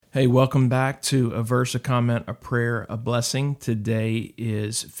Hey, welcome back to A Verse, a Comment, a Prayer, a Blessing. Today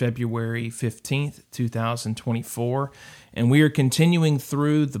is February 15th, 2024, and we are continuing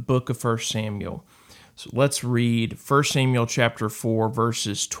through the book of 1 Samuel. So let's read 1 Samuel chapter 4,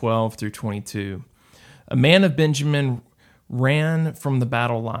 verses 12 through 22. A man of Benjamin ran from the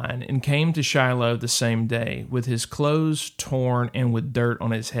battle line and came to Shiloh the same day, with his clothes torn and with dirt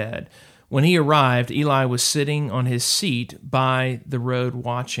on his head. When he arrived, Eli was sitting on his seat by the road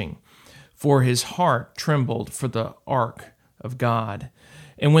watching, for his heart trembled for the ark of God.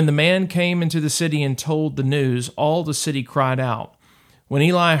 And when the man came into the city and told the news, all the city cried out. When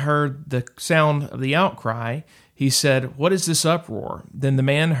Eli heard the sound of the outcry, he said, "What is this uproar?" Then the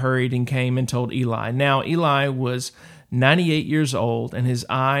man hurried and came and told Eli. Now Eli was 98 years old, and his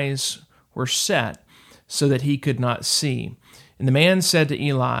eyes were set so that he could not see. And the man said to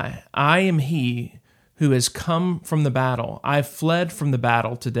Eli, "I am he who has come from the battle. I fled from the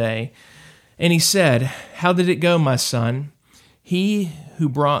battle today." And he said, "How did it go, my son?" He who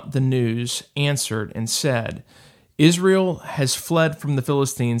brought the news answered and said, "Israel has fled from the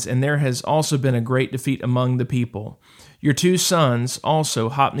Philistines, and there has also been a great defeat among the people. Your two sons, also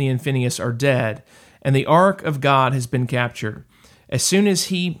Hophni and Phinehas, are dead, and the ark of God has been captured." As soon as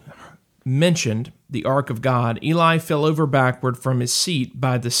he mentioned the ark of God, Eli fell over backward from his seat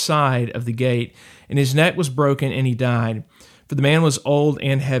by the side of the gate, and his neck was broken, and he died. For the man was old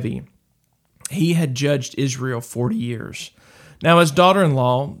and heavy. He had judged Israel 40 years. Now his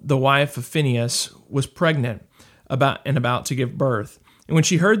daughter-in-law, the wife of Phinehas, was pregnant about to give birth. And when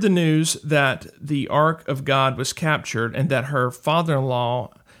she heard the news that the ark of God was captured and that her father-in-law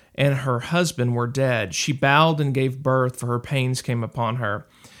and her husband were dead, she bowed and gave birth, for her pains came upon her.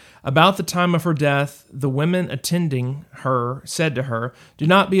 About the time of her death, the women attending her said to her, "Do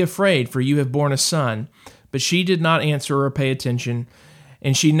not be afraid, for you have borne a son." But she did not answer or pay attention.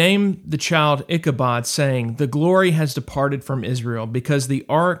 And she named the child Ichabod, saying, "The glory has departed from Israel, because the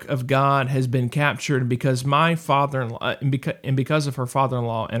ark of God has been captured, and because my father-in-law, and because of her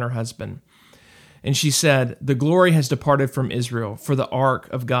father-in-law and her husband." And she said, "The glory has departed from Israel, for the ark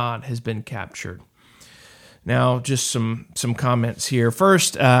of God has been captured." Now, just some comments here.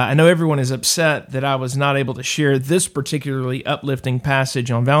 First, I know everyone is upset that I was not able to share this particularly uplifting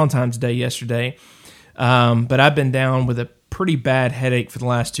passage on Valentine's Day yesterday, but I've been down with a pretty bad headache for the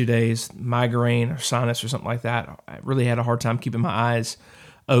last 2 days, migraine or sinus or something like that. I really had a hard time keeping my eyes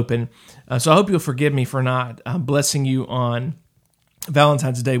open. So I hope you'll forgive me for not blessing you on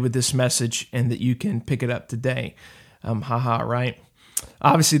Valentine's Day with this message, and that you can pick it up today. Right?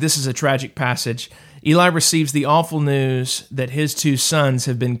 Obviously, this is a tragic passage. Eli receives the awful news that his two sons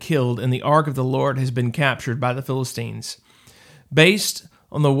have been killed and the ark of the Lord has been captured by the Philistines. Based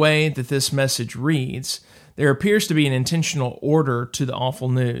on the way that this message reads, there appears to be an intentional order to the awful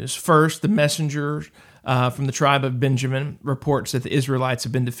news. First, the messenger from the tribe of Benjamin reports that the Israelites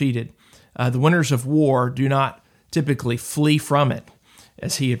have been defeated. The winners of war do not typically flee from it,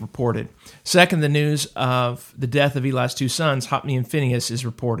 as he had reported. Second, the news of the death of Eli's two sons, Hophni and Phinehas, is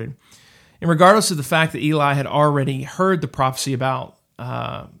reported. And regardless of the fact that Eli had already heard the prophecy about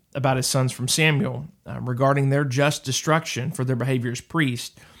his sons from Samuel regarding their just destruction for their behavior as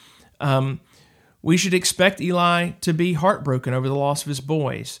priests, we should expect Eli to be heartbroken over the loss of his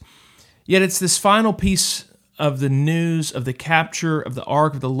boys. Yet it's this final piece of the news of the capture of the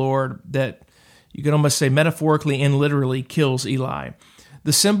ark of the Lord that you could almost say metaphorically and literally kills Eli.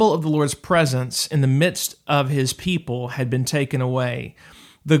 The symbol of the Lord's presence in the midst of his people had been taken away.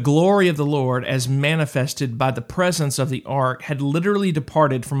 The glory of the Lord, as manifested by the presence of the ark, had literally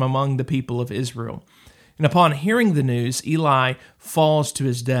departed from among the people of Israel. And upon hearing the news, Eli falls to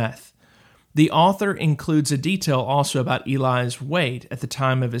his death. The author includes a detail also about Eli's weight at the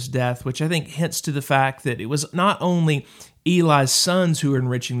time of his death, which I think hints to the fact that it was not only Eli's sons who were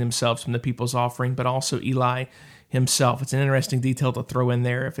enriching themselves from the people's offering, but also Eli himself. It's an interesting detail to throw in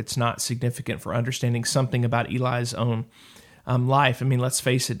there if it's not significant for understanding something about Eli's own life. I mean, let's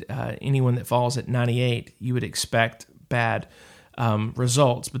face it, anyone that falls at 98, you would expect bad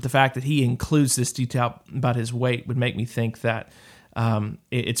results. But the fact that he includes this detail about his weight would make me think that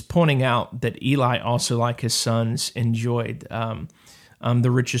it's pointing out that Eli also, like his sons, enjoyed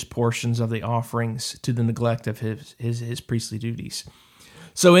the richest portions of the offerings to the neglect of his priestly duties.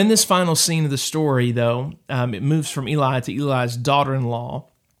 So in this final scene of the story, though, it moves from Eli to Eli's daughter-in-law,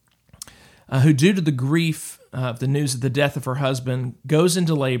 who, due to the grief of the news of the death of her husband, goes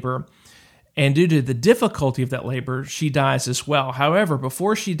into labor, and due to the difficulty of that labor, she dies as well. However,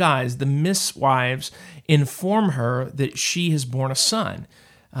 before she dies, the midwives inform her that she has borne a son.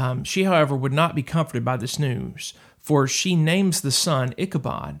 She, however, would not be comforted by this news, for she names the son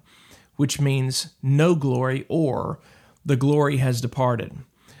Ichabod, which means no glory or the glory has departed.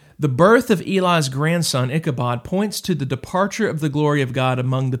 The birth of Eli's grandson Ichabod points to the departure of the glory of God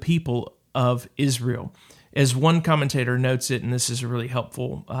among the people of Israel. As one commentator notes it, and this is a really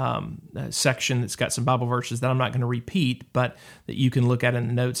helpful section that's got some Bible verses that I'm not going to repeat, but that you can look at in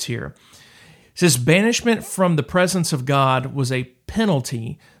the notes here. It says, banishment from the presence of God was a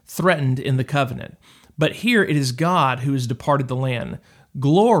penalty threatened in the covenant. But here it is God who has departed the land.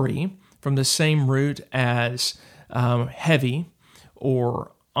 Glory, from the same root as heavy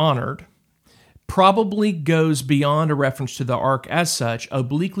or honored, probably goes beyond a reference to the ark as such,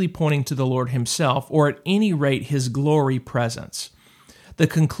 obliquely pointing to the Lord himself, or at any rate his glory presence. The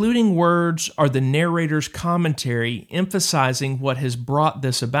concluding words are the narrator's commentary emphasizing what has brought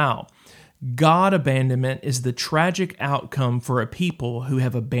this about. God abandonment is the tragic outcome for a people who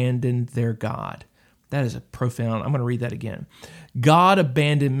have abandoned their God. That is a profound, I'm going to read that again. God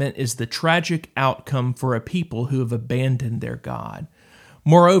abandonment is the tragic outcome for a people who have abandoned their God.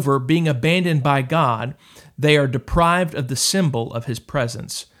 Moreover, being abandoned by God, they are deprived of the symbol of his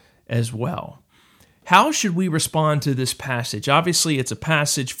presence as well. How should we respond to this passage? Obviously, it's a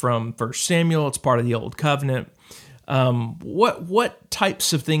passage from 1 Samuel. It's part of the Old Covenant. What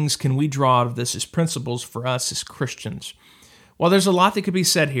types of things can we draw out of this as principles for us as Christians? While there's a lot that could be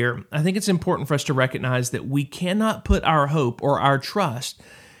said here, I think it's important for us to recognize that we cannot put our hope or our trust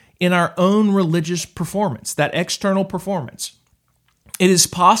in our own religious performance, that external performance. It is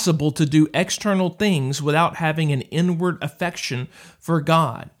possible to do external things without having an inward affection for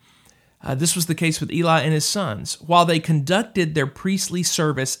God. This was the case with Eli and his sons. While they conducted their priestly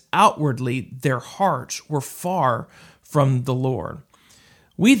service outwardly, their hearts were far from the Lord.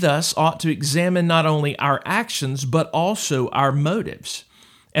 We thus ought to examine not only our actions, but also our motives.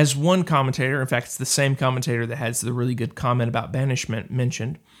 As one commentator, in fact, it's the same commentator that has the really good comment about banishment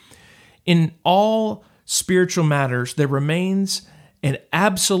mentioned, in all spiritual matters, there remains an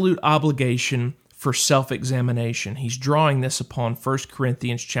absolute obligation for self-examination. He's drawing this upon 1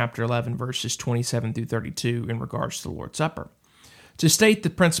 Corinthians chapter 11, verses 27 through 32 in regards to the Lord's Supper. To state the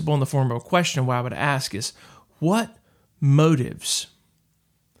principle in the form of a question, what I would ask is, what motives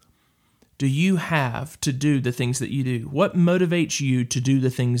do you have to do the things that you do? What motivates you to do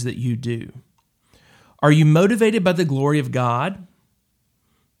the things that you do? Are you motivated by the glory of God?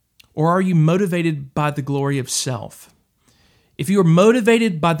 Or are you motivated by the glory of self? If you are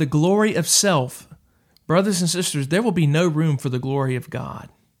motivated by the glory of self, brothers and sisters, there will be no room for the glory of God.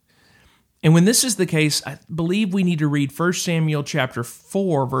 And when this is the case, I believe we need to read 1 Samuel chapter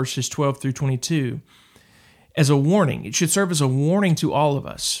 4, verses 12 through 22 as a warning. It should serve as a warning to all of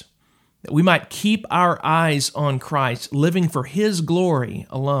us that we might keep our eyes on Christ, living for his glory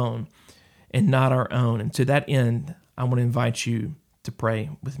alone and not our own. And to that end, I want to invite you to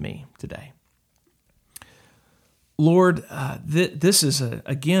pray with me today. Lord, this is,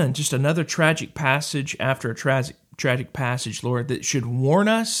 again, just another tragic passage after a tragic passage, Lord, that should warn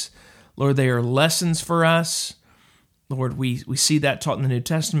us. Lord, they are lessons for us. Lord, we see that taught in the New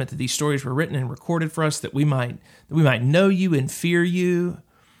Testament, that these stories were written and recorded for us, that we might know you and fear you.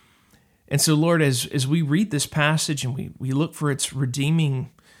 And so, Lord, as we read this passage and we look for its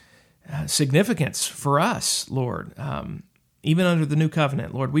redeeming significance for us, Lord, even under the new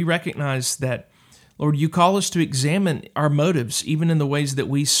covenant, Lord, we recognize that, Lord, you call us to examine our motives, even in the ways that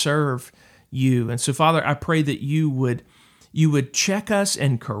we serve you. And so, Father, I pray that you would check us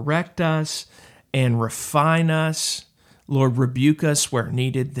and correct us and refine us. Lord, rebuke us where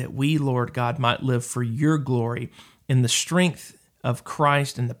needed, that we, Lord God, might live for your glory in the strength of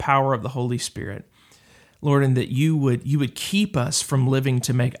Christ and the power of the Holy Spirit. Lord, and that you would keep us from living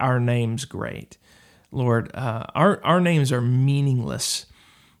to make our names great. Lord, our names are meaningless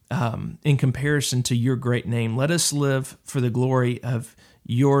in comparison to your great name. Let us live for the glory of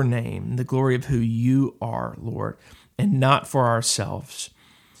your name, the glory of who you are, Lord, and not for ourselves.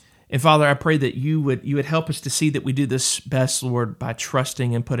 And Father, I pray that you would help us to see that we do this best, Lord, by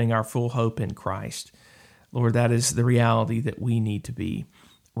trusting and putting our full hope in Christ. Lord, that is the reality that we need to be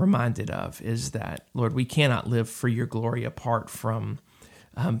reminded of, is that, Lord, we cannot live for your glory apart from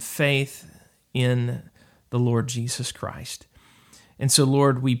faith in the Lord Jesus Christ. And so,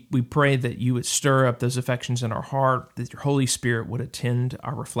 Lord, we pray that you would stir up those affections in our heart, that your Holy Spirit would attend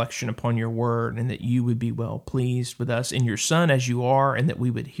our reflection upon your word, and that you would be well pleased with us in your Son as you are, and that we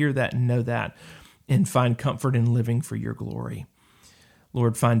would hear that and know that and find comfort in living for your glory.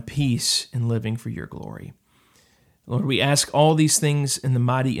 Lord, find peace in living for your glory. Lord, we ask all these things in the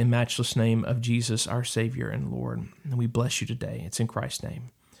mighty and matchless name of Jesus, our Savior and Lord. And we bless you today. It's in Christ's name.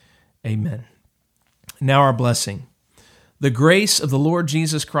 Amen. Now our blessing. The grace of the Lord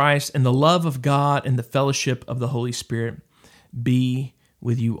Jesus Christ and the love of God and the fellowship of the Holy Spirit be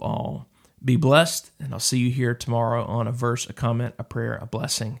with you all. Be blessed, and I'll see you here tomorrow on a verse, a comment, a prayer, a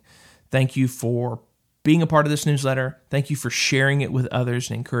blessing. Thank you for being a part of this newsletter. Thank you for sharing it with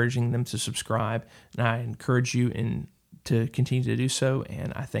others and encouraging them to subscribe. And I encourage you to continue to do so,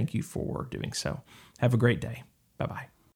 and I thank you for doing so. Have a great day. Bye-bye.